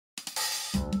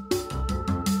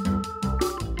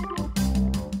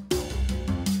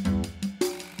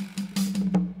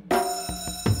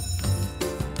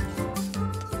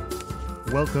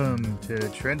Welcome to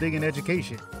Trending in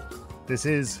Education. This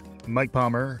is Mike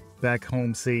Palmer, back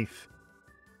home safe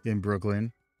in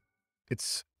Brooklyn.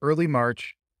 It's early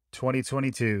March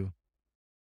 2022.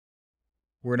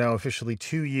 We're now officially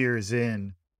 2 years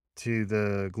in to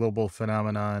the global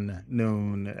phenomenon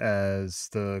known as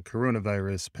the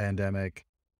coronavirus pandemic.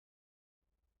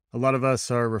 A lot of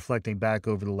us are reflecting back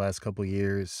over the last couple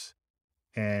years,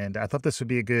 and I thought this would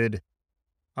be a good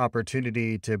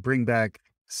opportunity to bring back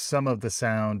some of the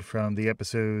sound from the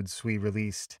episodes we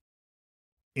released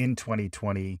in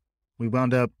 2020. We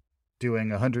wound up doing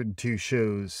 102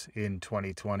 shows in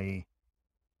 2020,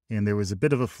 and there was a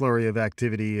bit of a flurry of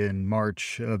activity in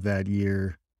March of that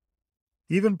year.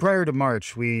 Even prior to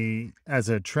March, we, as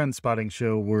a trend spotting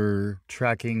show, were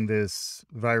tracking this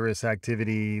virus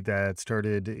activity that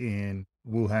started in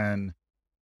Wuhan,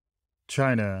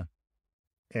 China,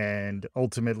 and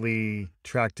ultimately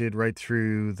tracked it right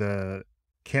through the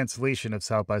cancellation of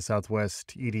South by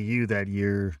Southwest EDU that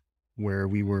year, where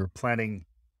we were planning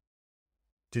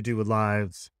to do a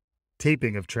live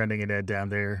taping of Trending in Ed down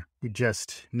there. We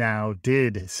just now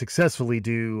did successfully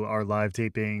do our live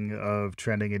taping of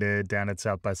Trending in Ed down at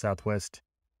South by Southwest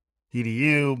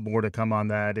EDU. More to come on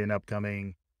that in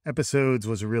upcoming episodes.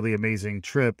 Was a really amazing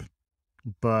trip.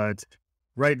 But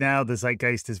right now, the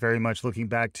zeitgeist is very much looking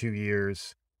back 2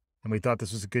 years, and we thought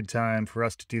this was a good time for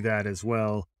us to do that as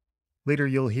well. Later,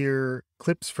 you'll hear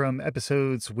clips from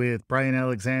episodes with Brian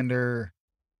Alexander,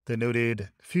 the noted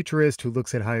futurist who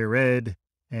looks at higher ed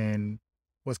and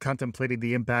was contemplating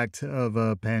the impact of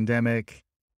a pandemic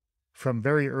from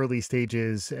very early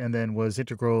stages, and then was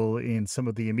integral in some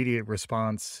of the immediate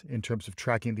response in terms of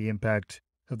tracking the impact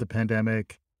of the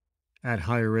pandemic at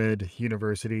higher ed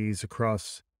universities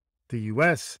across the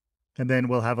U.S. And then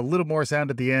we'll have a little more sound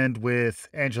at the end with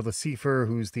Angela Seifer,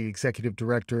 who's the executive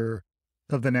director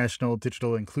of the National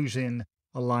Digital Inclusion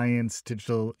Alliance,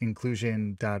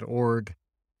 digitalinclusion.org.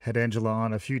 Had Angela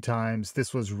on a few times.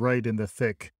 This was right in the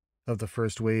thick of the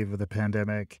first wave of the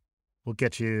pandemic. We'll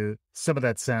get you some of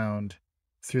that sound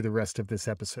through the rest of this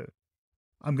episode.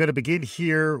 I'm going to begin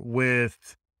here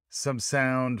with some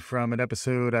sound from an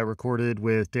episode I recorded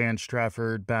with Dan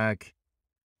Strafford back,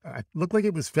 it looked like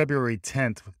it was February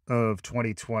 10th of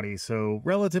 2020, so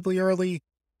relatively early.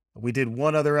 We did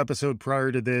one other episode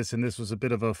prior to this, and this was a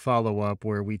bit of a follow-up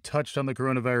where we touched on the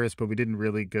coronavirus, but we didn't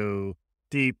really go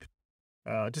deep.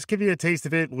 Just give you a taste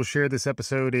of it. We'll share this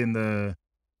episode in the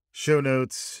show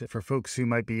notes for folks who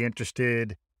might be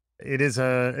interested. It is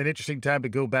an interesting time to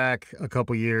go back a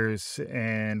couple years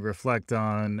and reflect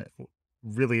on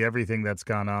really everything that's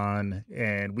gone on.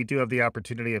 And we do have the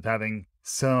opportunity of having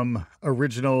some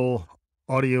original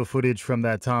audio footage from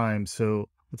that time. So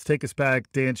let's take us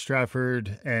back, Dan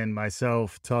Strafford and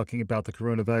myself talking about the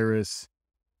coronavirus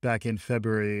back in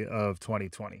February of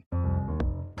 2020.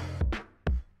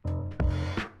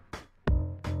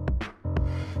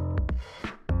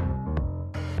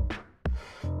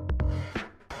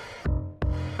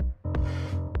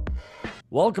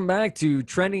 Welcome back to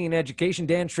Trending in Education.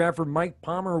 Dan Strafford, Mike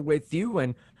Palmer with you,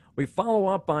 and we follow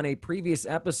up on a previous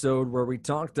episode where we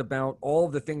talked about all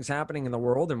of the things happening in the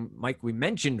world. And Mike, we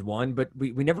mentioned one, but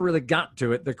we never really got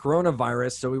to it, the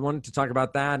coronavirus. So we wanted to talk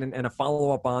about that and a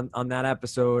follow-up on that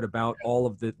episode about all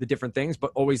of the different things,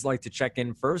 but always like to check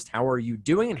in first. How are you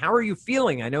doing and how are you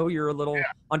feeling? I know you're a little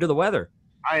under the weather.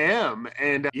 I am.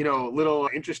 And, little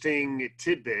interesting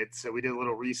tidbit. So we did a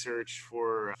little research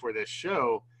for this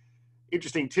show.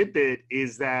 Interesting tidbit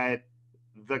is that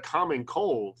the common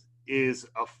cold is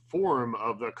a form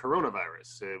of the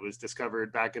coronavirus. It was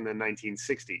discovered back in the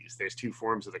 1960s. There's two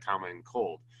forms of the common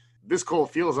cold. This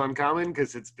cold feels uncommon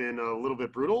because it's been a little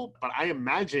bit brutal, but I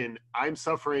imagine I'm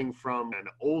suffering from an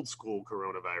old school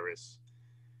coronavirus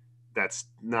that's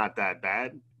not that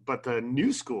bad. But the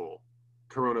new school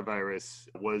coronavirus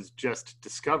was just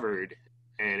discovered,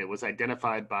 and it was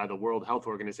identified by the World Health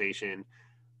Organization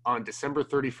on December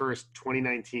 31st,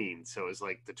 2019. So it's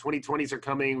like the 2020s are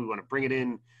coming. We want to bring it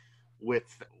in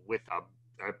with a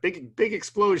big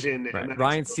explosion. Right. And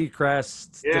Ryan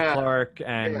Seacrest, Dick Clark,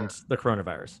 and the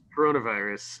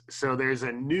coronavirus. So there's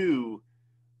a new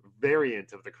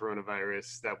variant of the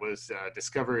coronavirus that was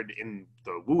discovered in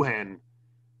the Wuhan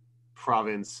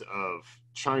province of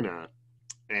China.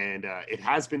 And it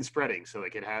has been spreading. So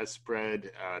it has spread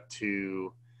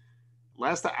to...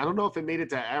 I don't know if it made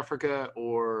it to Africa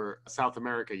or South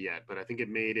America yet, but I think it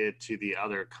made it to the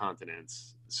other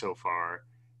continents so far.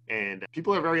 And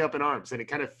people are very up in arms, and it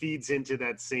kind of feeds into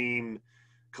that same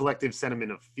collective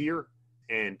sentiment of fear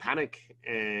and panic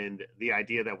and the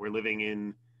idea that we're living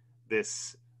in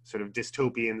this sort of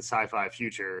dystopian sci-fi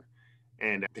future.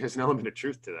 And there's an element of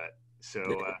truth to that.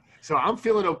 So I'm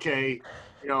feeling okay.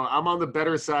 I'm on the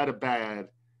better side of bad.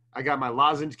 I got my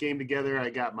lozenge game together. I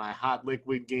got my hot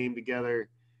liquid game together.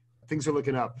 Things are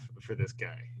looking up for this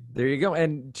guy. There you go.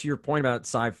 And to your point about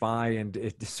sci-fi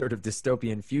and sort of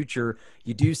dystopian future,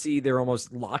 you do see they're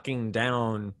almost locking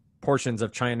down portions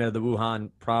of China, the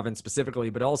Wuhan province specifically,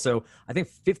 but also I think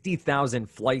 50,000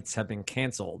 flights have been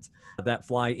canceled that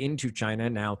fly into China.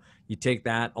 Now, you take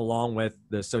that along with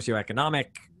the socioeconomic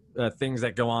things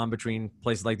that go on between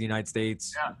places like the United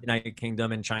States, United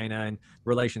Kingdom, and China, and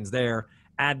relations there.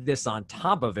 Add this on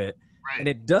top of it, and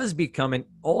it does become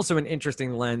also an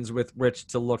interesting lens with which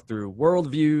to look through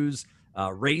worldviews,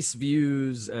 race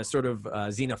views, sort of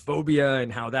xenophobia,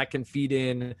 and how that can feed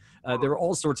in. There are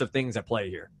all sorts of things at play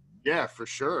here. Yeah, for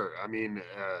sure. I mean,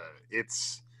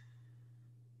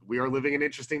 we are living in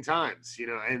interesting times,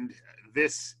 and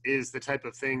this is the type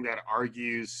of thing that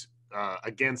argues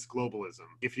against globalism.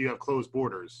 If you have closed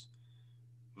borders,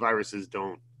 viruses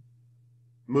don't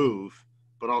move,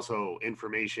 but also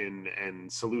information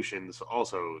and solutions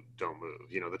also don't move.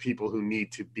 The people who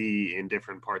need to be in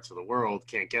different parts of the world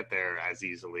can't get there as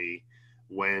easily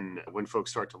when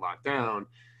folks start to lock down.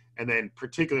 And then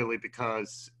particularly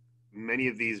because many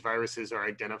of these viruses are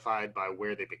identified by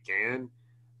where they began,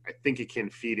 I think it can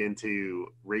feed into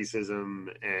racism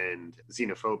and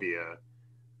xenophobia.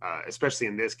 Especially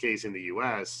in this case in the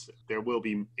US, there will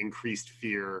be increased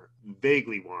fear,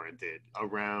 vaguely warranted,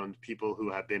 around people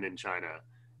who have been in China.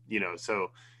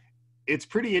 So it's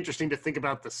pretty interesting to think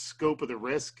about the scope of the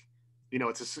risk.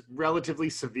 It's a relatively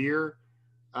severe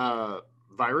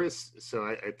virus. So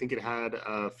I think it had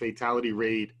a fatality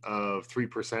rate of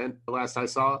 3% the last I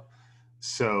saw.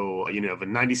 So, a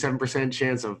 97%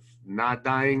 chance of not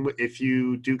dying if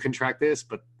you do contract this,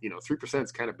 but 3%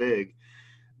 is kind of big.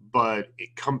 But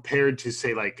compared to,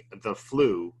 say, like the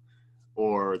flu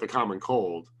or the common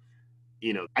cold,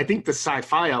 I think the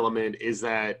sci-fi element is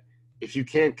that if you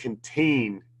can't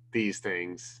contain these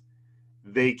things,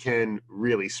 they can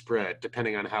really spread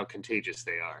depending on how contagious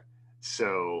they are.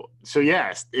 So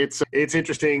yes, it's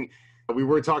interesting. We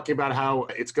were talking about how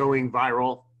it's going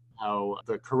viral, how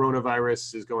the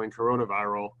coronavirus is going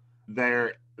coronaviral.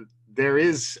 There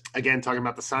is, again, talking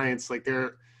about the science, like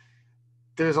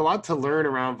there's a lot to learn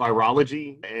around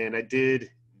virology, and I did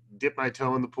dip my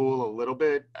toe in the pool a little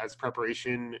bit as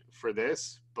preparation for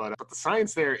this, but the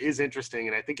science there is interesting,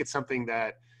 and I think it's something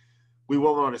that we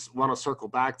will want to circle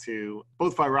back to,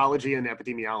 both virology and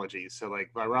epidemiology. So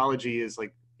like virology is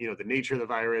like, the nature of the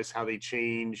virus, how they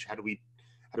change, how do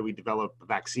we develop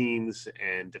vaccines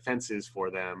and defenses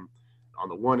for them on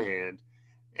the one hand,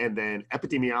 and then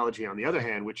epidemiology on the other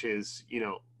hand, which is,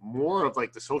 more of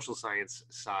like the social science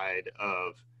side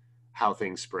of how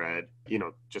things spread.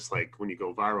 Just like when you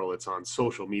go viral, it's on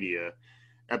social media.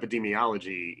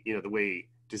 Epidemiology, the way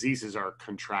diseases are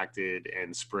contracted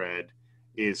and spread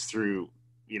is through,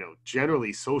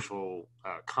 generally social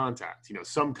contact,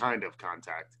 some kind of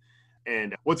contact.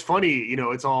 And what's funny,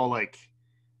 it's all like,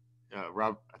 I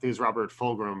think it was Robert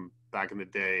Fulghum back in the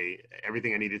day,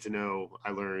 everything I needed to know I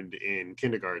learned in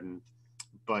kindergarten.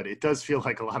 But it does feel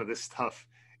like a lot of this stuff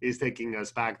is taking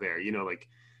us back there. Like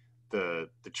the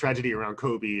tragedy around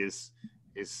Kobe is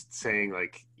saying,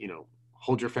 like,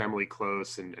 hold your family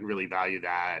close and really value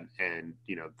that. And,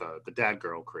 the dad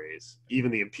girl craze, even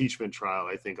the impeachment trial,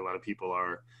 I think a lot of people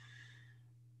are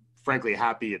frankly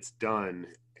happy it's done,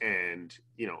 and,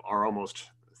 are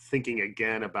almost thinking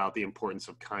again about the importance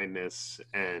of kindness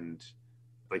and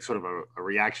like sort of a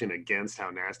reaction against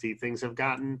how nasty things have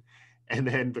gotten. And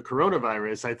then the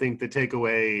coronavirus, I think the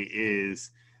takeaway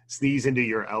is sneeze into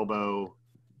your elbow,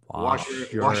 wash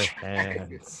your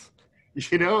hands.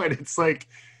 And it's like,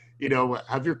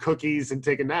 have your cookies and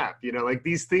take a nap. Like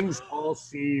these things all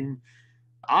seem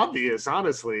obvious,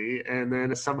 honestly, and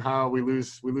then somehow we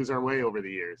lose our way over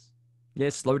the years. Yeah,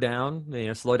 slow down.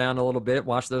 Slow down a little bit.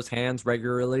 Wash those hands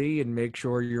regularly, and make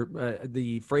sure you're.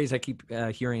 The phrase I keep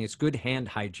hearing is good hand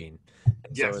hygiene.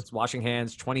 Yes. So it's washing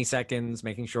hands 20 seconds,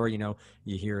 making sure you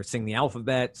hear sing the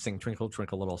alphabet, sing Twinkle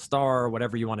Twinkle Little Star,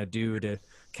 whatever you want to do to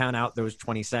count out those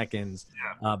 20 seconds.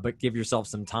 Yeah. But give yourself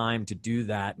some time to do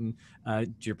that. And to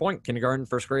your point, kindergarten,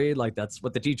 first grade, like that's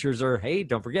what the teachers are. Hey,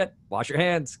 don't forget, wash your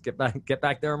hands. Get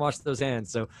back there and wash those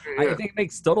hands. So Yeah. I think it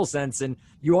makes total sense, and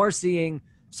you are seeing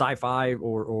sci-fi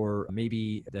or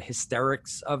maybe the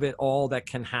hysterics of it all that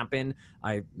can happen.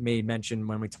 I made mention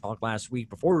when we talked last week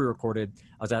before we recorded,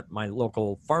 I was at my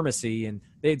local pharmacy and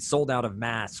they'd sold out of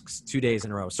masks 2 days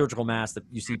in a row, surgical masks that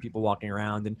you see people walking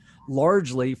around. And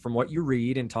largely from what you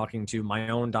read and talking to my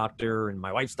own doctor and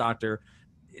my wife's doctor,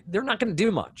 they're not going to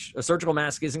do much. A surgical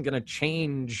mask isn't going to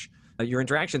change your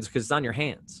interactions because it's on your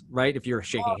hands, right? If you're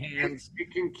shaking hands,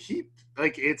 it can keep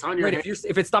like it's on your right? hands.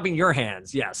 If it's stopping your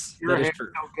hands, yes, Your that is hands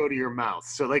true. don't go to your mouth.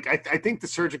 So like I think the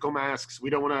surgical masks, we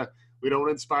don't want to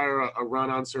inspire a run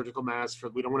on surgical masks.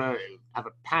 We don't want to have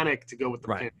a panic to go with the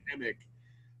pandemic.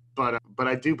 But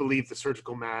I do believe the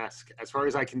surgical mask, as far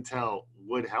as I can tell,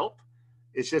 would help.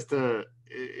 It's just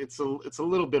it's a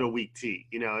little bit of weak tea.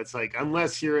 It's like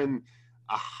unless you're in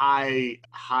a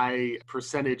high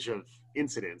percentage of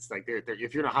incidents, like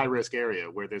if you're in a high risk area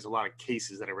where there's a lot of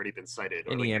cases that have already been cited,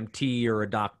 or an EMT or a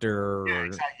doctor. Yeah,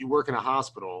 exactly. You work in a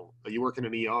hospital, you work in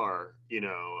an ER,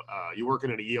 you work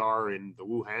in an ER in the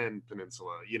Wuhan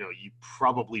Peninsula, you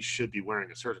probably should be wearing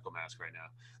a surgical mask right now.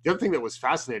 The other thing that was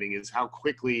fascinating is how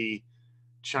quickly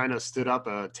China stood up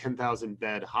a 10,000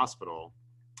 bed hospital.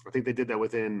 I think they did that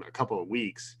within a couple of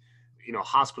weeks,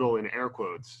 hospital in air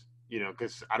quotes,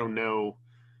 because I don't know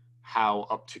how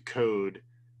up to code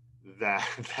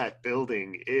that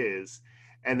building is.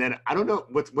 And then I don't know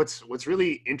what's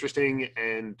really interesting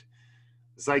and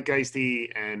zeitgeisty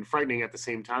and frightening at the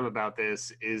same time about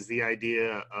this is the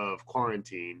idea of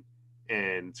quarantine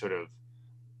and sort of,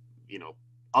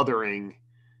 othering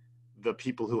the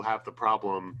people who have the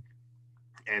problem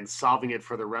and solving it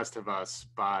for the rest of us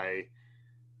by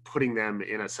putting them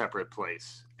in a separate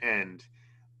place. And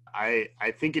I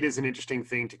think it is an interesting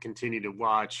thing to continue to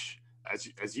watch.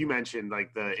 As you mentioned,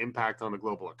 like the impact on the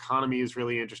global economy is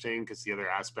really interesting because the other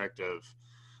aspect of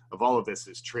all of this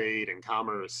is trade and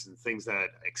commerce and things that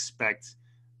expect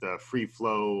the free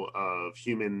flow of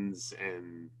humans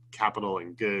and capital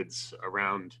and goods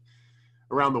around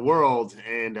the world.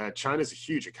 And China's a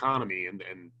huge economy. And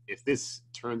if this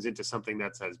turns into something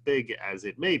that's as big as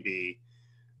it may be,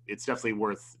 it's definitely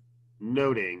worth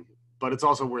noting. But it's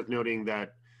also worth noting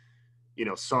that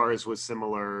SARS was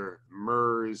similar,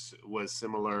 MERS was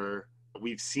similar.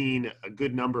 We've seen a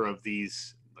good number of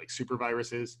these like super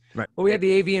viruses. Right. Well, we had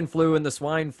the avian flu and the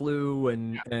swine flu,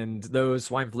 and those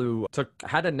swine flu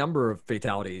had a number of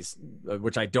fatalities,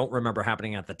 which I don't remember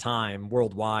happening at the time.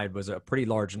 Worldwide was a pretty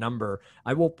large number.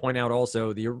 I will point out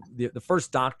also the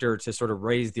first doctor to sort of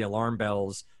raise the alarm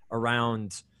bells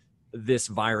around this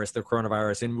virus, the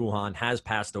coronavirus in Wuhan, has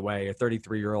passed away. A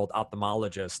 33-year-old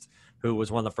ophthalmologist who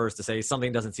was one of the first to say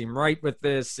something doesn't seem right with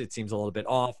this. It seems a little bit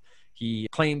off. He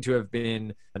claimed to have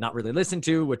been not really listened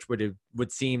to, which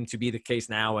would seem to be the case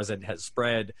now as it has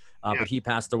spread. But he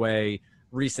passed away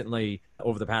recently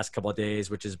over the past couple of days,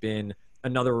 which has been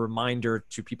another reminder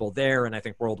to people there and I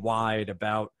think worldwide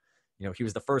about, he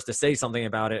was the first to say something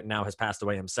about it and now has passed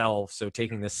away himself. So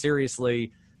taking this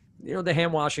seriously, the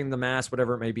hand washing, the mask,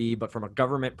 whatever it may be, but from a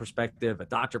government perspective, a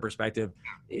doctor perspective,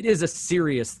 it is a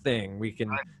serious thing. We can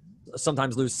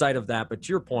sometimes lose sight of that. But to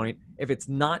your point, if it's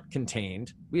not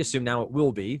contained, we assume now it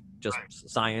will be just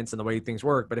science and the way things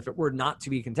work. But if it were not to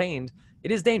be contained,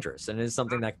 it is dangerous and it is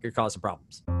something that could cause some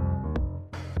problems.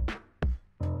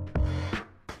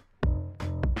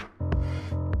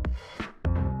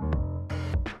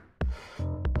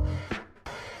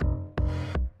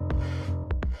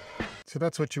 So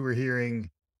that's what you were hearing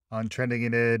on Trending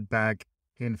in Ed back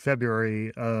in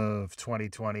February of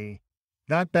 2020.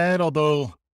 Not bad,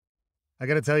 although I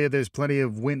got to tell you, there's plenty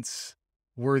of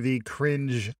wince-worthy,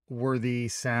 cringe-worthy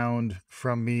sound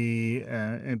from me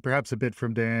and perhaps a bit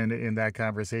from Dan in that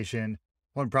conversation.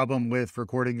 One problem with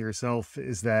recording yourself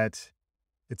is that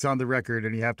it's on the record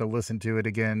and you have to listen to it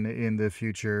again in the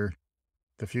future.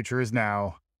 The future is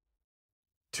now.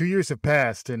 2 years have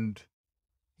passed and,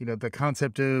 the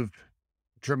concept of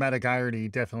dramatic irony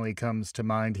definitely comes to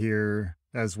mind here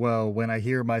as well. When I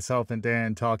hear myself and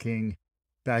Dan talking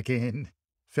back in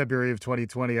February of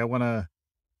 2020, I want to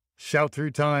shout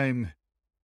through time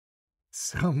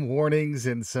some warnings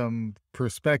and some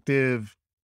perspective,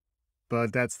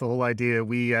 but that's the whole idea.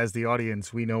 We, as the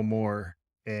audience, we know more,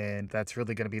 and that's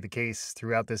really going to be the case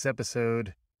throughout this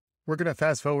episode. We're going to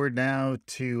fast forward now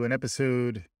to an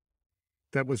episode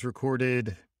that was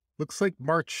recorded, looks like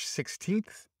March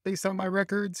 16th, based on my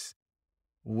records,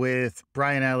 with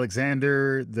Brian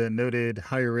Alexander, the noted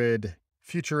higher ed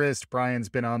futurist. Brian's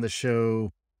been on the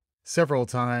show several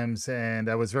times, and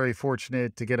I was very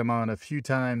fortunate to get him on a few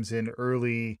times in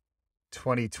early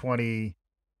 2020.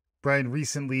 Brian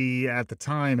recently, at the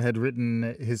time, had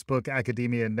written his book,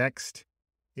 Academia Next,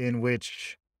 in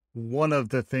which one of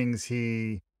the things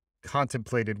he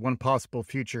contemplated, one possible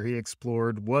future he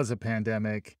explored, was a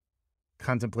pandemic,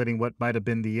 contemplating what might have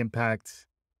been the impact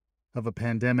of a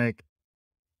pandemic.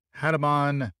 Had him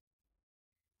on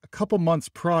a couple months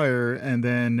prior, and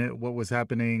then what was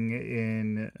happening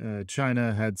in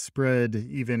China had spread.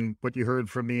 Even what you heard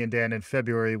from me and Dan in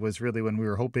February was really when we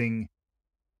were hoping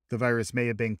the virus may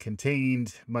have been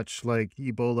contained, much like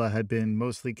Ebola had been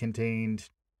mostly contained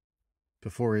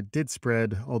before it did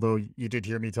spread, although you did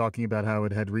hear me talking about how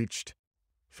it had reached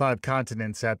 5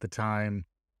 continents at the time.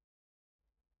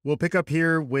 We'll pick up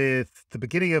here with the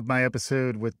beginning of my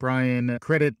episode with Brian.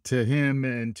 Credit to him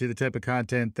and to the type of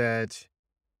content that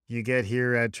you get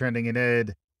here at Trending in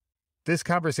Ed. This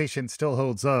conversation still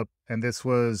holds up, and this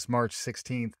was March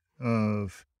 16th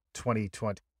of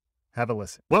 2020. Have a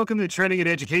listen. Welcome to Trending in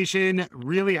Education.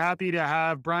 Really happy to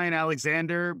have Brian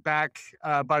Alexander back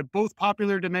by both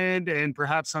popular demand and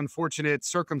perhaps unfortunate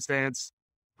circumstance.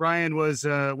 Brian was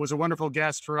a wonderful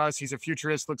guest for us. He's a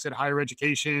futurist, looks at higher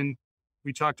education.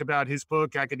 We talked about his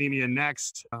book, Academia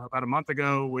Next, about a month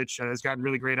ago, which has gotten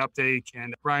really great uptake.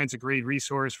 And Brian's a great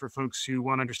resource for folks who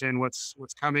want to understand what's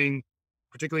coming,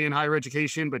 particularly in higher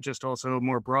education, but just also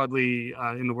more broadly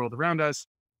in the world around us.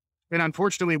 And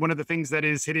unfortunately, one of the things that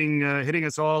is hitting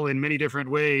us all in many different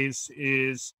ways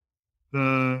is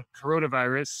the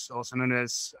coronavirus, also known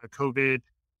as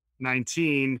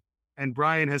COVID-19. And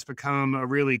Brian has become a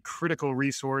really critical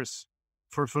resource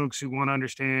for folks who want to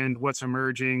understand what's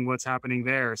emerging, what's happening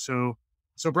there. So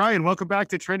Brian, welcome back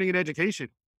to Trending in Education.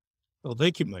 Well,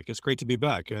 thank you, Mike. It's great to be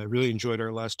back. I really enjoyed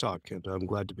our last talk, and I'm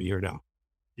glad to be here now.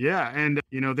 Yeah, and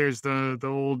there's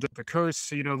the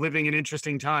curse, living in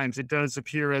interesting times. It does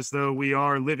appear as though we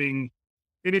are living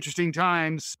in interesting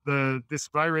times. This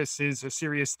virus is a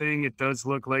serious thing. It does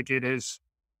look like it is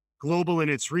global in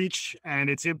its reach, and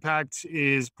its impact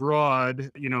is broad,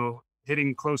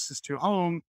 hitting closest to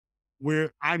home.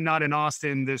 I'm not in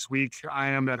Austin this week. I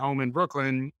am at home in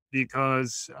Brooklyn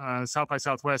because South by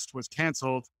Southwest was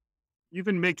canceled. You've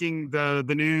been making the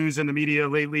news and the media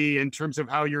lately in terms of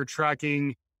how you're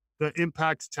tracking the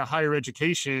impact to higher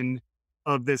education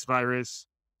of this virus.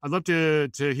 I'd love to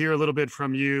hear a little bit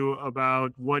from you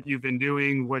about what you've been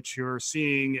doing, what you're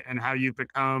seeing, and how you've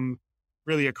become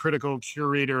really a critical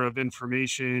curator of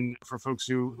information for folks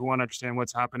who want to understand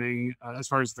what's happening as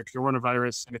far as the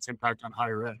coronavirus and its impact on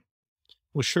higher ed.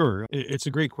 Well, sure. It's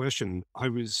a great question.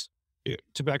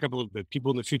 To back up a little bit, people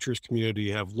in the futurist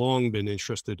community have long been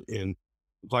interested in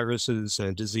viruses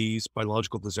and disease,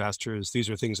 biological disasters. These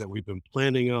are things that we've been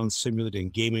planning on, simulating,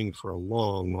 gaming for a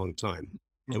long, long time.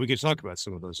 And we could talk about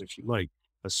some of those if you like.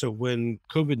 So when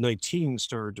COVID-19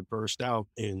 started to burst out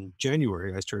in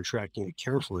January, I started tracking it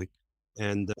carefully.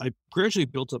 And I gradually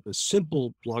built up a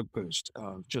simple blog post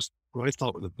of just what I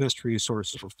thought were the best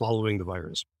resources for following the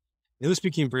virus. And this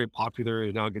became very popular.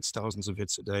 It now gets thousands of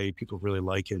hits a day. People really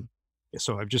like it.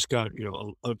 So I've just got,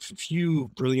 a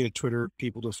few brilliant Twitter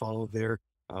people to follow there,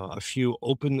 a few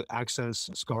open access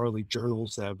scholarly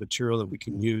journals that have material that we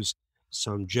can use,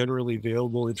 some generally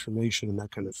available information and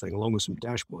that kind of thing, along with some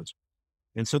dashboards.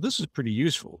 And so this is pretty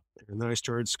useful. And then I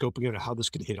started scoping out how this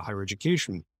could hit higher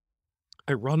education.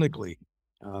 Ironically,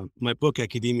 my book,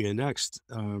 Academia Next,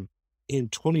 in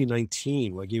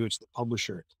 2019, when I gave it to the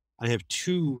publisher, I have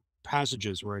 2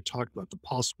 passages where I talked about the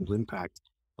possible impact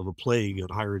of a plague on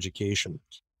higher education.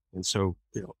 And so,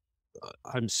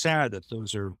 I'm sad that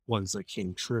those are ones that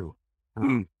came true.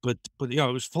 But I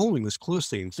was following this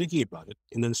closely and thinking about it,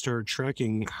 and then started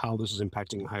tracking how this is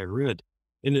impacting higher ed.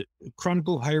 And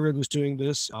Chronicle Higher Ed was doing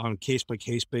this on a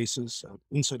case-by-case basis.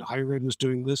 Inside Higher Ed was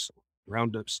doing this,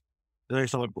 roundups. And I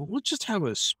thought, well, let's just have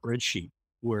a spreadsheet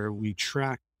where we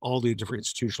track all the different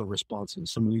institutional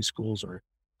responses. Some of these schools are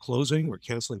closing or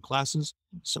canceling classes.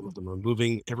 Some of them are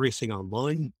moving everything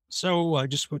online. So I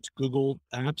just went to Google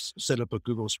Apps, set up a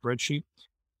Google spreadsheet,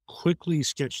 quickly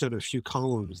sketched out a few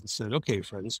columns and said, okay,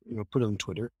 friends, put it on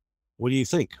Twitter. What do you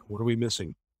think? What are we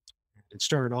missing? It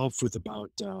started off with about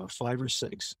 5 or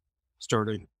 6,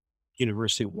 started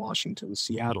University of Washington,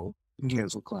 Seattle,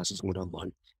 canceled classes and went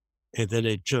online. And then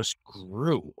it just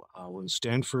grew. When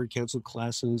Stanford canceled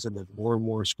classes, and then more and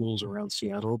more schools around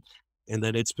Seattle. And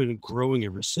then it's been growing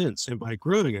ever since. And by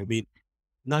growing, I mean,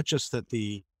 not just that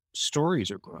the stories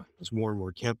are growing as more and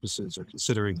more campuses are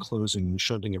considering closing and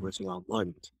shutting everything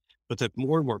online, but that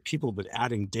more and more people have been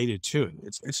adding data to it.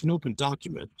 It's an open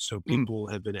document. So people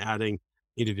have been adding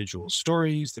individual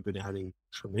stories, they've been adding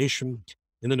information.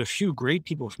 And then a few great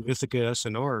people from Ithaca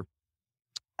SNR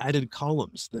added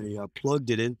columns. They plugged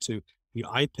it into the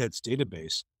IPEDS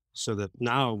database, so that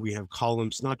now we have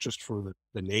columns, not just for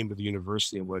the name of the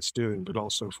university and what it's doing, but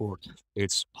also for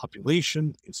its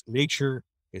population, its nature,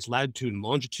 its latitude and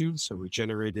longitude. So we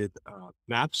generated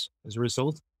maps as a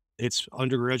result. Its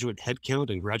undergraduate headcount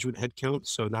and graduate headcount.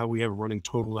 So now we have a running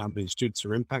total how many students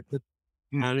are impacted.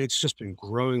 And it's just been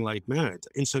growing like mad.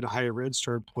 Inside Higher Ed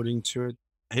started pointing to it.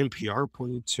 NPR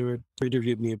pointed to it,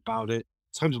 interviewed me about it.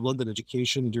 Times of London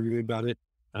Education interviewed me about it.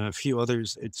 A few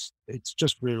others, it's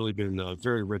just really been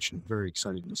very rich and very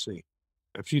exciting to see.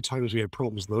 A few times we had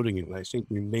problems loading it, and I think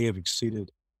we may have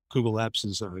exceeded Google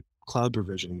Apps' cloud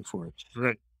provisioning for it.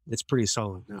 Right. It's pretty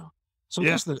solid now. So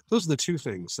Yeah. those are the two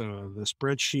things. The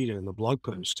spreadsheet and the blog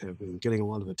post have been getting a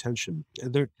lot of attention,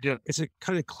 and Yeah. it's a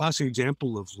kind of classic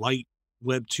example of light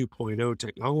Web 2.0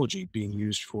 technology being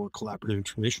used for collaborative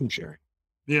information sharing.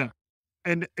 Yeah.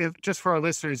 And if just for our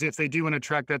listeners, if they do want to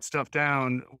track that stuff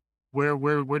down, where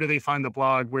do they find the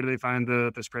blog? Where do they find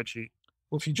the spreadsheet?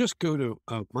 Well, if you just go to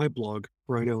my blog,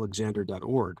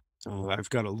 brianalexander.org, I've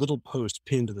got a little post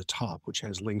pinned to the top, which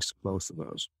has links to both of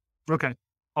those. Okay.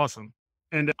 Awesome.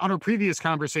 And on our previous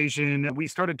conversation, we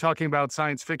started talking about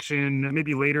science fiction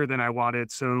maybe later than I wanted.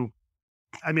 So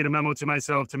I made a memo to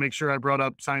myself to make sure I brought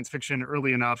up science fiction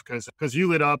early enough because you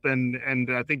lit up and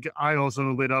I think I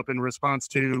also lit up in response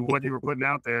to what you were putting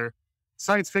out there.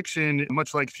 Science fiction,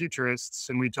 much like futurists,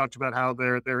 and we talked about how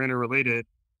they're interrelated,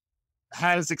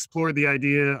 has explored the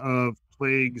idea of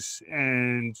plagues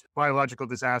and biological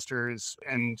disasters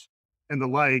and the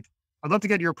like. I'd love to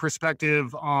get your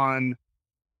perspective on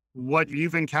what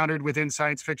you've encountered within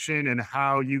science fiction and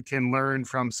how you can learn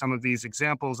from some of these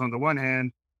examples on the one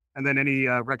hand, and then any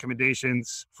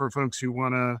recommendations for folks who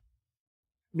want to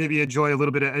maybe enjoy a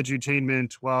little bit of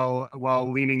edutainment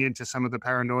while leaning into some of the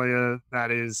paranoia that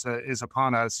is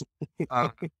upon us. Uh,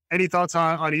 any thoughts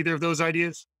on either of those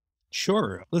ideas?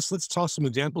 Sure. Let's toss some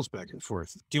examples back and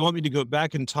forth. Do you want me to go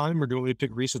back in time, or do you want me to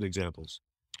pick recent examples?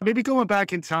 Maybe going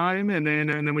back in time, and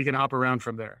then we can hop around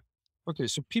from there. Okay,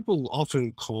 so people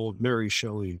often call Mary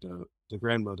Shelley the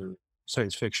grandmother of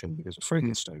science fiction because of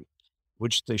Frankenstein,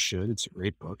 which they should. It's a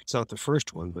great book. It's not the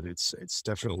first one, but it's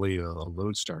definitely a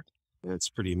lodestar. And it's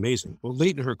pretty amazing. Well,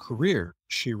 late in her career,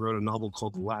 she wrote a novel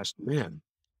called The Last Man,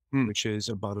 which is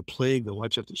about a plague that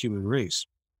wipes out the human race.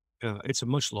 It's a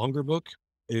much longer book.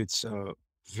 It's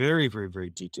very, very,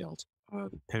 very detailed.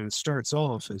 And it starts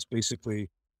off as basically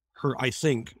I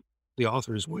think, the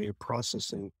author's way of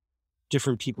processing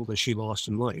different people that she lost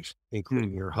in life,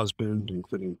 including her husband,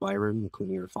 including Byron,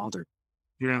 including her father.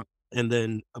 Yeah. And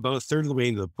then about a third of the way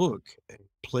into the book, a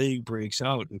plague breaks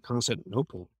out in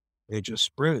Constantinople. And it just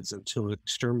spreads until it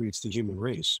exterminates the human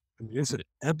race. I mean, it's an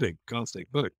epic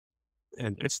Gothic book.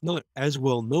 And it's not as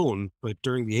well known, but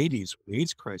during the 80s, when the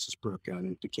AIDS crisis broke out,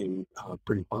 it became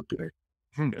pretty popular.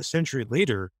 A century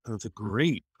later, the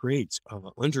great,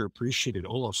 underappreciated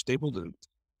Olaf Stapledon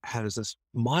has this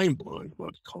mind-blowing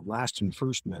book called Last and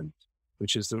First Men,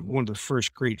 which is one of the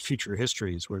first great future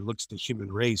histories where it looks at the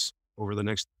human race over the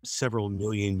next several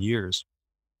million years.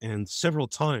 And several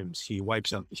times he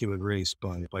wipes out the human race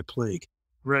by plague.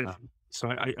 Right. So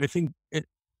I think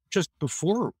just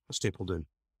before Stapledon,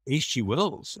 H.G.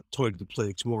 Wells toyed with the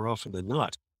plagues more often than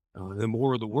not. The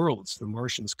more of the worlds, the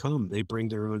Martians come, they bring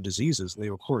their own diseases, and they,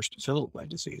 of course, develop by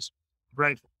disease.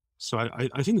 Right. So I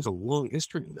think there's a long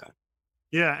history of that.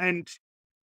 Yeah. And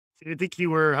I think you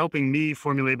were helping me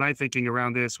formulate my thinking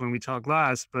around this when we talked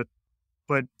last,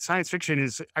 but science fiction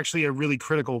is actually a really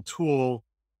critical tool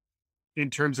in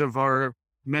terms of our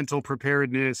mental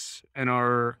preparedness and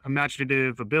our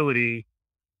imaginative ability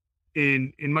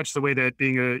in much the way that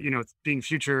being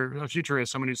a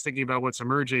futurist, someone who's thinking about what's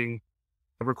emerging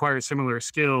requires similar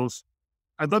skills.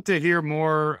 I'd love to hear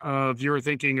more of your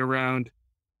thinking around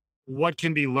what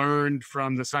can be learned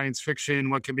from the science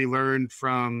fiction, what can be learned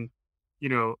from,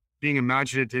 being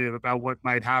imaginative about what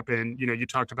might happen. You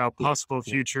talked about possible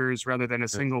futures rather than a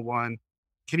single one.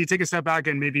 Can you take a step back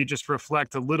and maybe just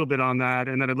reflect a little bit on that?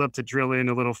 And then I'd love to drill in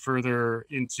a little further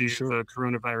into the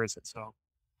coronavirus itself.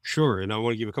 Sure. And I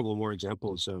want to give a couple of more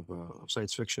examples of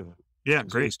science fiction. Yeah,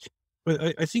 great.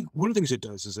 But I think one of the things it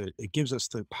does is it gives us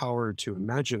the power to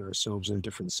imagine ourselves in a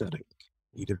different setting,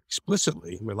 either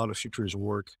explicitly. I mean, a lot of futures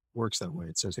works that way.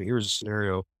 It says, hey, here's a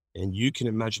scenario, and you can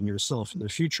imagine yourself in the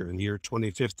future in the year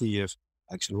 2050 if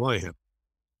X and Y happen.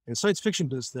 And science fiction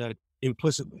does that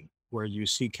implicitly, where you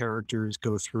see characters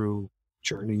go through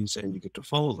journeys and you get to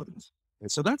follow them.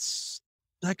 And so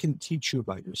that can teach you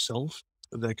about yourself.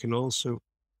 That can also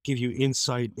give you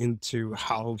insight into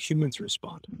how humans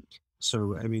respond.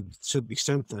 So, I mean, to the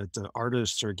extent that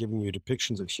artists are giving you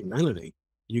depictions of humanity,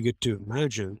 you get to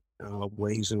imagine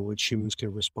ways in which humans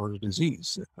can respond to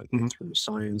disease through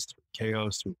science, through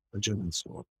chaos, through religion, and so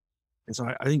on. And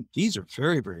so I think these are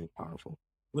very, very powerful.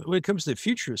 When it comes to the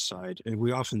futurist side, and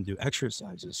we often do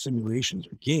exercises, simulations,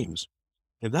 or games,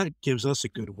 and that gives us a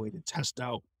good way to test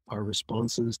out our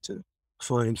responses, to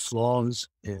find flaws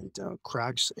and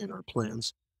cracks in our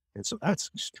plans. And so that's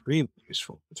extremely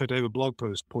useful. In fact, I have a blog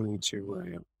post pointing to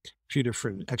a few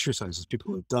different exercises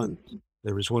people have done.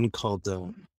 There was one called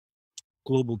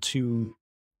Global 2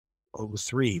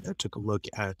 '03 that took a look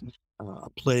at a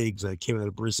plague that came out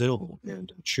of Brazil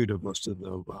and chewed up most of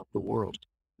the world.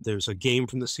 There's a game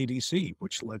from the CDC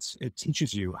it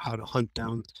teaches you how to hunt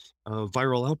down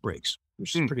viral outbreaks,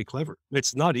 which is pretty clever.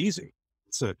 It's not easy.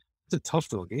 It's a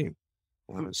tough little game.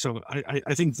 So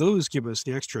I think those give us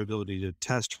the extra ability to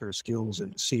test our skills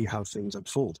and see how things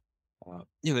unfold,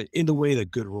 in the way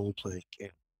that good role play can.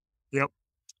 Yep.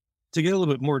 To get a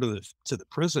little bit more to the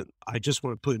present, I just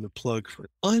want to put in a plug for an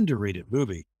underrated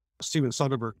movie, a Steven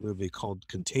Soderbergh movie called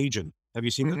Contagion. Have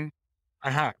you seen that? I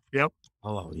have. Yep.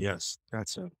 Oh yes,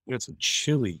 it's a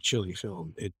chilly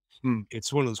film.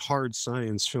 It's one of those hard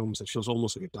science films that feels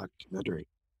almost like a documentary.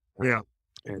 Yeah.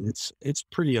 And it's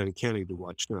pretty uncanny to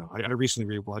watch now. I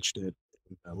recently rewatched it,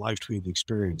 live tweeted the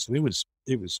experience, and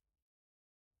it was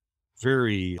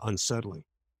very unsettling.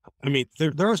 I mean,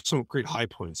 there are some great high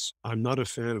points. I'm not a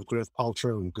fan of Gwyneth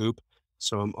Paltrow and Goop,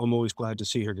 so I'm always glad to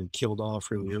see her get killed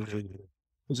off really early.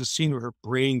 There's a scene where her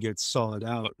brain gets sawed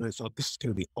out, and I thought this is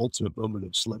kind of the ultimate moment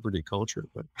of celebrity culture.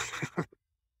 But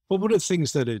one of the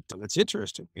things that's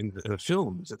interesting in the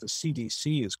film is that the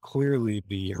CDC is clearly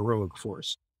the heroic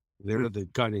force. They're the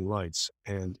guiding lights,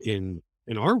 and in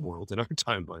our world, in our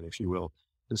timeline, if you will,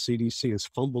 the CDC has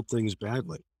fumbled things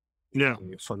badly. Yeah.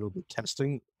 They funneled the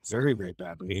testing very, very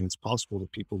badly, and it's possible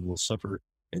that people will suffer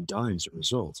and die as a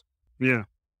result. Yeah.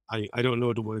 I don't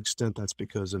know to what extent that's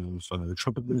because of the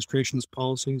Trump administration's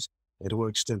policies, and to what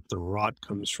extent the rot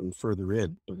comes from further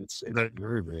in, but it's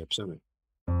very, very upsetting.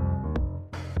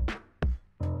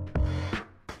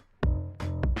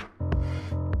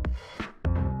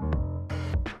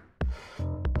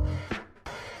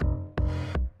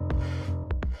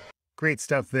 Great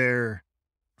stuff there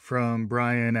from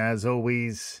Brian, as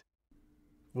always.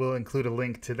 We'll include a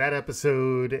link to that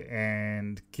episode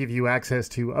and give you access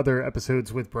to other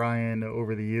episodes with Brian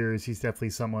over the years. He's definitely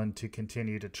someone to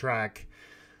continue to track.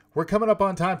 We're coming up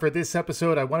on time for this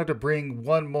episode. I wanted to bring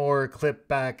one more clip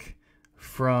back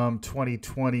from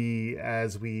 2020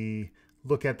 as we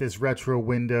look at this retro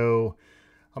window.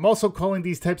 I'm also calling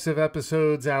these types of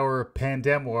episodes our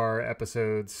pandemoir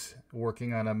episodes,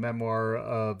 working on a memoir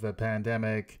of the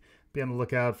pandemic. Be on the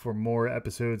lookout for more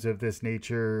episodes of this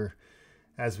nature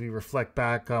as we reflect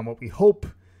back on what we hope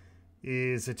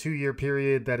is a 2-year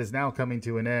period that is now coming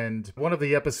to an end. One of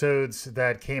the episodes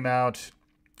that came out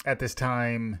at this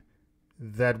time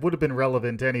that would have been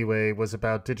relevant anyway was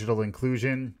about digital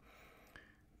inclusion.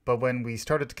 But when we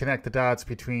started to connect the dots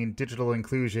between digital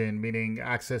inclusion, meaning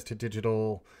access to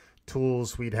digital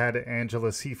tools, we'd had Angela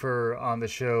Seifer on the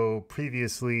show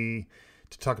previously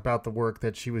to talk about the work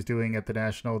that she was doing at the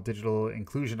National Digital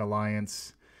Inclusion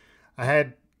Alliance. I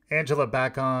had Angela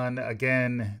back on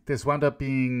again. This wound up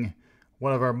being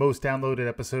one of our most downloaded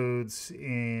episodes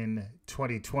in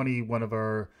 2020, one of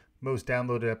our most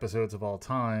downloaded episodes of all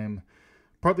time.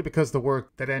 Partly because the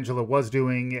work that Angela was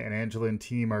doing and Angela and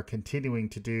team are continuing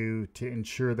to do to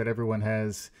ensure that everyone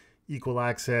has equal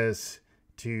access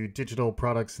to digital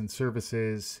products and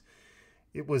services.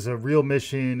 It was a real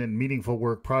mission and meaningful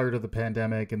work prior to the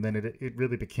pandemic, and then it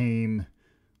really became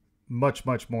much,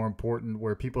 much more important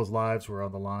where people's lives were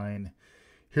on the line.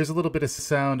 Here's a little bit of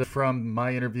sound from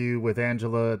my interview with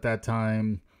Angela at that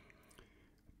time.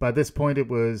 By this point, it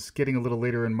was getting a little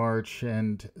later in March,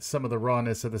 and some of the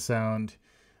rawness of the sound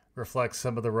reflects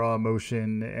some of the raw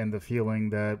emotion and the feeling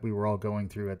that we were all going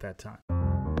through at that time.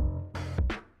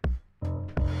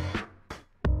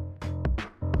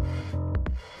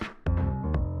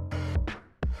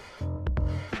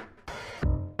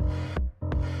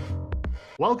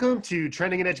 Welcome to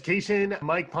Trending in Education.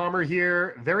 Mike Palmer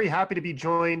here. Very happy to be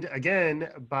joined again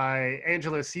by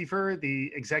Angela Seifer,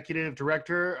 the Executive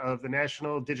Director of the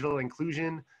National Digital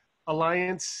Inclusion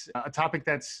Alliance, a topic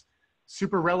that's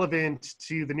super relevant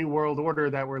to the new world order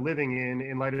that we're living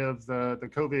in light of the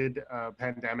COVID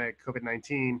pandemic,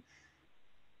 COVID-19.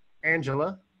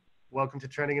 Angela, welcome to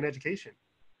Trending in Education.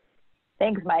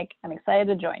 Thanks, Mike. I'm excited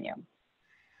to join you.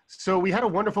 So we had a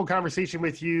wonderful conversation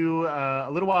with you a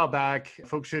little while back.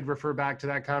 Folks should refer back to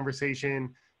that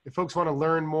conversation. If folks want to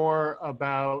learn more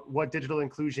about what digital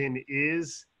inclusion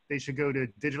is, they should go to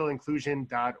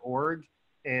digitalinclusion.org.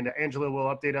 And Angela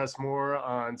will update us more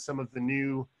on some of the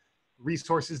new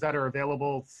resources that are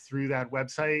available through that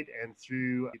website and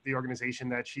through the organization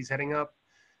that she's heading up.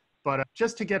 But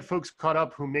just to get folks caught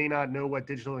up who may not know what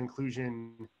digital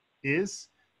inclusion is,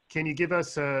 can you give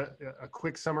us a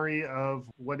quick summary of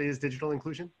what is digital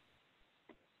inclusion?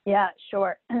 Yeah,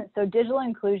 sure. So digital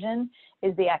inclusion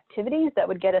is the activities that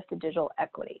would get us to digital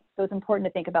equity. So it's important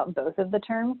to think about both of the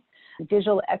terms.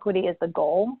 Digital equity is the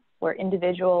goal. where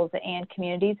individuals and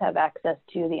communities have access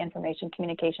to the information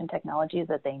communication technologies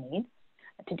that they need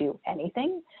to do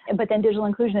anything. But then digital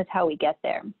inclusion is how we get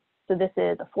there. So this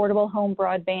is affordable home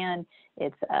broadband,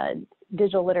 it's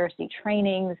digital literacy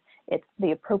trainings, it's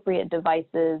the appropriate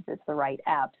devices, it's the right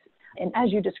apps. And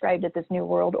as you described it, this new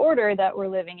world order that we're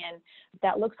living in,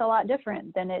 that looks a lot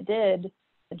different than it did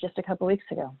just a couple weeks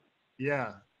ago.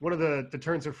 Yeah. One of the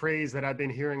turns of phrase that I've been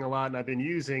hearing a lot and I've been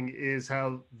using is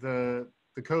how the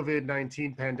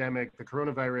COVID-19 pandemic, the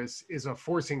coronavirus, is a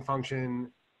forcing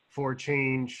function for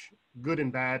change, good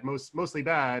and bad, mostly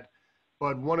bad.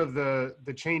 But one of the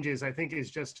changes, I think,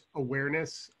 is just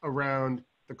awareness around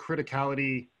the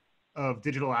criticality of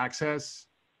digital access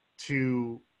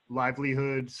to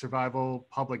livelihood, survival,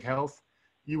 public health.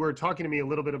 You were talking to me a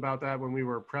little bit about that when we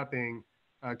were prepping.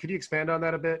 Could you expand on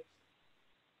that a bit?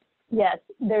 Yes,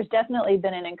 there's definitely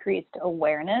been an increased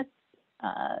awareness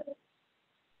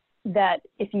that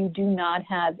if you do not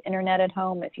have internet at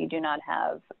home, if you do not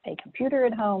have a computer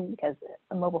at home, because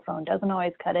a mobile phone doesn't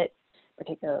always cut it,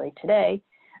 particularly today,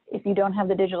 if you don't have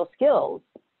the digital skills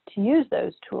to use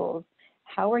those tools,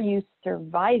 how are you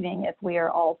surviving if we are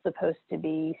all supposed to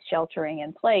be sheltering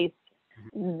in place?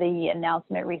 The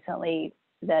announcement recently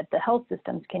that the health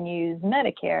systems can use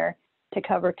Medicare to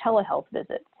cover telehealth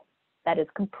visits. That is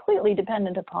completely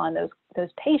dependent upon those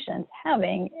patients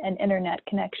having an internet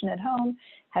connection at home,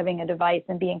 having a device,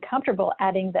 and being comfortable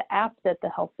adding the app that the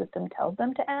health system tells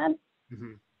them to add.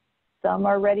 Mm-hmm. Some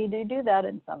are ready to do that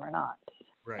and some are not.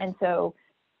 Right. And so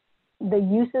the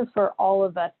uses for all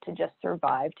of us to just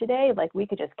survive today, like we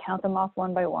could just count them off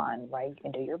one by one, right? You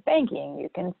can do your banking, you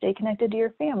can stay connected to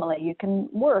your family, you can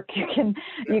work,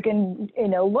 you can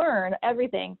learn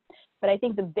everything. But I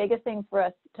think the biggest thing for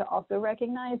us to also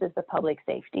recognize is the public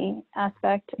safety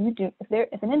aspect.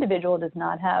 If an individual does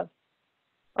not have,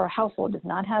 or a household does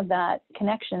not have that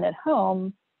connection at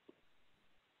home,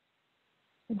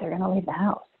 they're going to leave the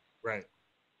house. Right.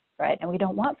 Right. And we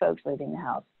don't want folks leaving the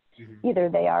house. Mm-hmm. Either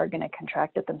they are going to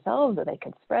contract it themselves or they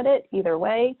could spread it. Either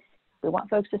way, we want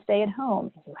folks to stay at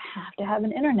home. You have to have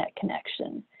an internet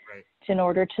connection. Right. In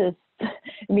order to,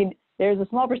 there's a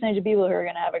small percentage of people who are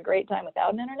going to have a great time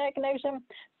without an internet connection,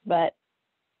 but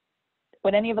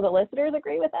would any of the listeners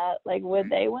agree with that? Like, would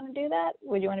they want to do that?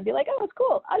 Would you want to be like, oh, it's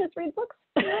cool, I'll just read books?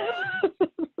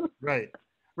 Right.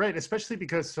 Especially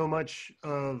because so much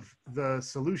of the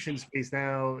solution space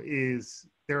now is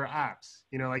there are apps.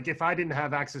 Like if I didn't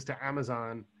have access to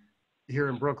Amazon here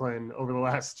in Brooklyn over the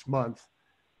last month,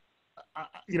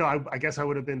 I guess I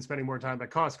would have been spending more time at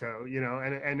Costco,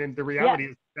 and then the reality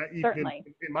is that even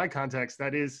in my context,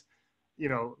 that is,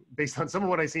 based on some of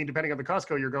what I've seen, depending on the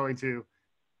Costco you're going to,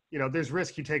 there's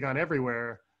risk you take on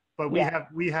everywhere, but we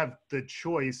have the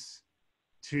choice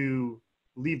to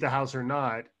leave the house or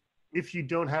not. If you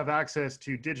don't have access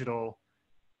to digital,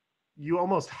 you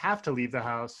almost have to leave the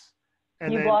house.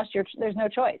 And there's no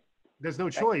choice. There's no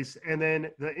choice. And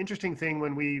then the interesting thing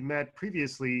when we met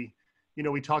previously,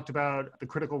 we talked about the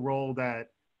critical role that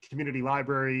community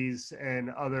libraries and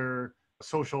other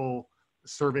social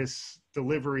service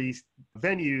delivery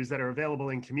venues that are available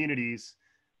in communities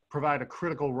provide a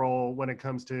critical role when it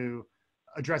comes to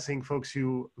addressing folks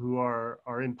who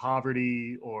are in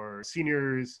poverty or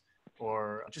seniors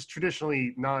or just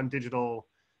traditionally non-digital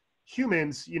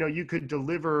humans. You could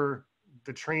deliver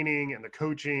the training and the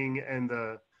coaching and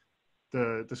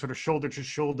the sort of shoulder to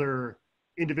shoulder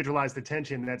individualized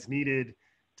attention that's needed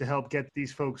to help get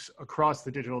these folks across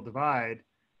the digital divide.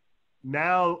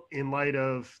 Now, in light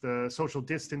of the social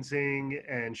distancing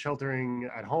and sheltering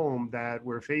at home that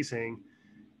we're facing,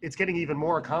 it's getting even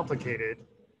more complicated.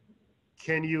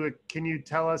 Can you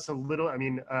tell us a little? I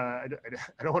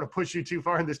don't want to push you too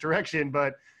far in this direction,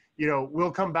 but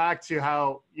we'll come back to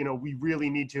how we really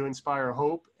need to inspire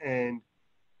hope and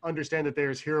understand that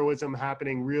there's heroism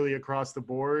happening really across the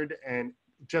board. And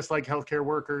just like healthcare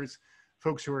workers,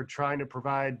 folks who are trying to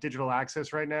provide digital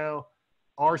access right now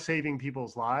are saving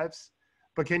people's lives.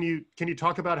 But can you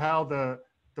talk about how the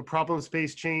problem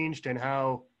space changed and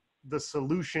how the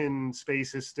solution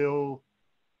space is still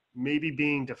maybe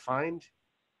being defined?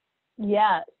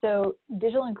 Yeah, so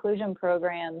digital inclusion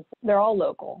programs, they're all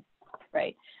local,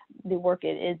 right? The work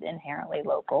is inherently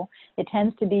local. It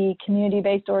tends to be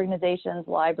community-based organizations,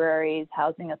 libraries,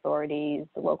 housing authorities,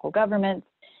 local governments,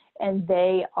 and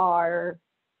they are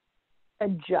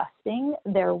adjusting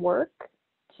their work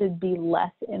to be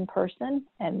less in person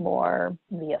and more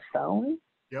via phone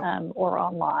or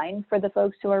online for the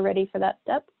folks who are ready for that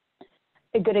step.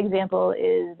 A good example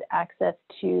is access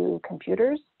to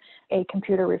computers. A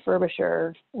computer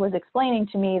refurbisher was explaining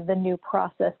to me the new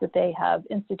process that they have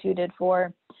instituted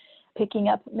for picking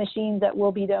up machines that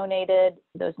will be donated.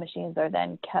 Those machines are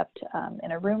then kept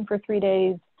in a room for 3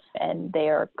 days, and they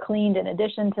are cleaned in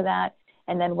addition to that.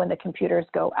 And then when the computers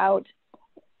go out,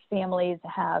 families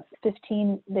have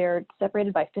they're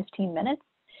separated by 15 minutes.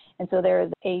 And so there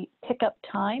is a pickup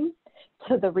time.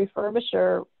 So the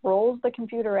refurbisher rolls the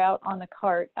computer out on the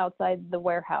cart outside the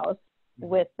warehouse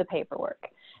with the paperwork.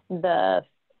 The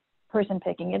person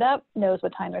picking it up knows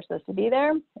what time they're supposed to be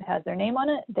there. It has their name on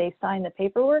it. They sign the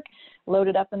paperwork, load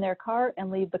it up in their car,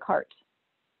 and leave the cart.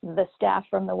 The staff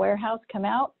from the warehouse come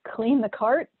out, clean the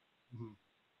cart.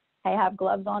 They have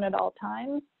gloves on at all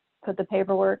times, put the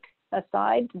paperwork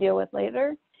aside to deal with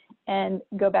later, and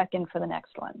go back in for the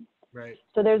next one. Right.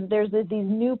 So there's these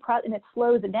new and it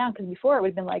slows it down, because before it would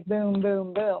have been like boom,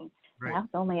 boom, boom. Right. Now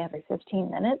it's only every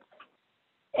 15 minutes.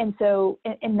 And so,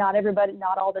 and not everybody,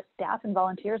 not all the staff and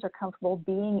volunteers are comfortable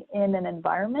being in an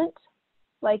environment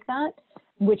like that,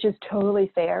 which is totally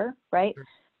fair, right? Sure.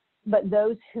 But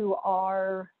those who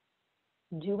are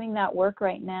doing that work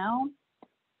right now,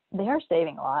 they are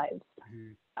saving lives.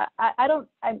 I don't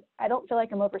feel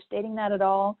like I'm overstating that at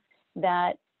all,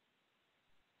 that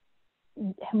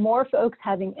more folks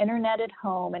having internet at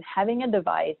home and having a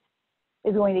device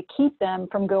is going to keep them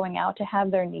from going out to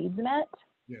have their needs met.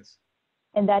 Yes.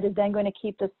 And that is then going to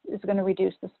is going to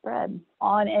reduce the spread.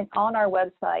 On our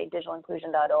website,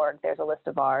 digitalinclusion.org, there's a list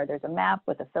of there's a map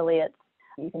with affiliates.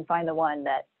 You can find the one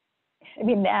that,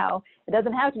 now it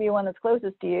doesn't have to be one that's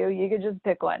closest to you. You could just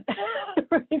pick one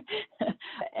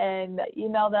and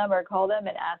email them or call them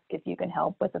and ask if you can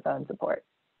help with the phone support,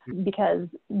 because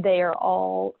they are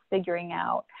all figuring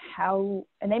out how,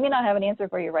 and they may not have an answer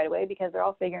for you right away, because they're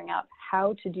all figuring out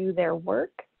how to do their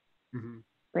work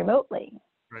remotely.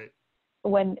 Right.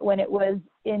 When it was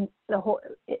in the whole,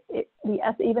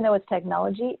 even though it's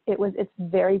technology, it's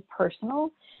very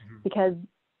personal, because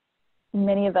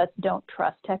many of us don't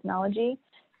trust technology.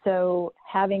 So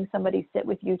having somebody sit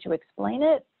with you to explain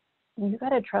it, you got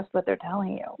to trust what they're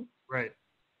telling you. Right.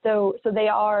 So the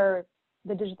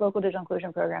local digital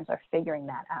inclusion programs are figuring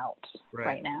that out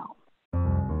right now.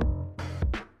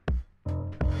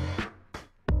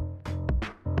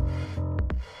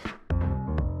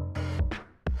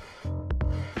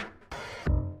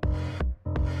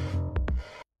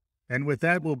 And with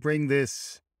that, we'll bring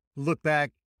this look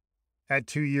back at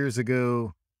 2 years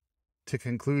ago to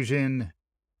conclusion.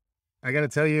 I got to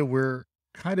tell you, we're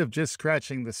kind of just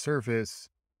scratching the surface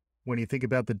when you think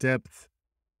about the depth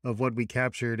of what we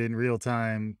captured in real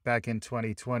time back in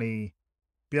 2020.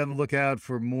 Be on the lookout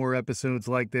for more episodes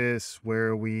like this,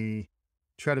 where we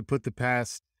try to put the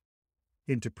past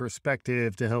into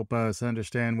perspective to help us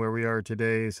understand where we are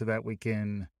today, so that we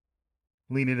can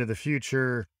lean into the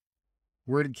future.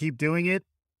 We're going to keep doing it.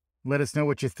 Let us know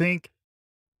what you think.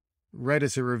 Write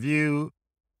us a review.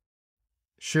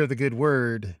 Share the good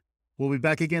word. We'll be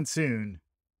back again soon.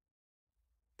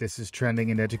 This is Trending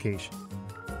in Education.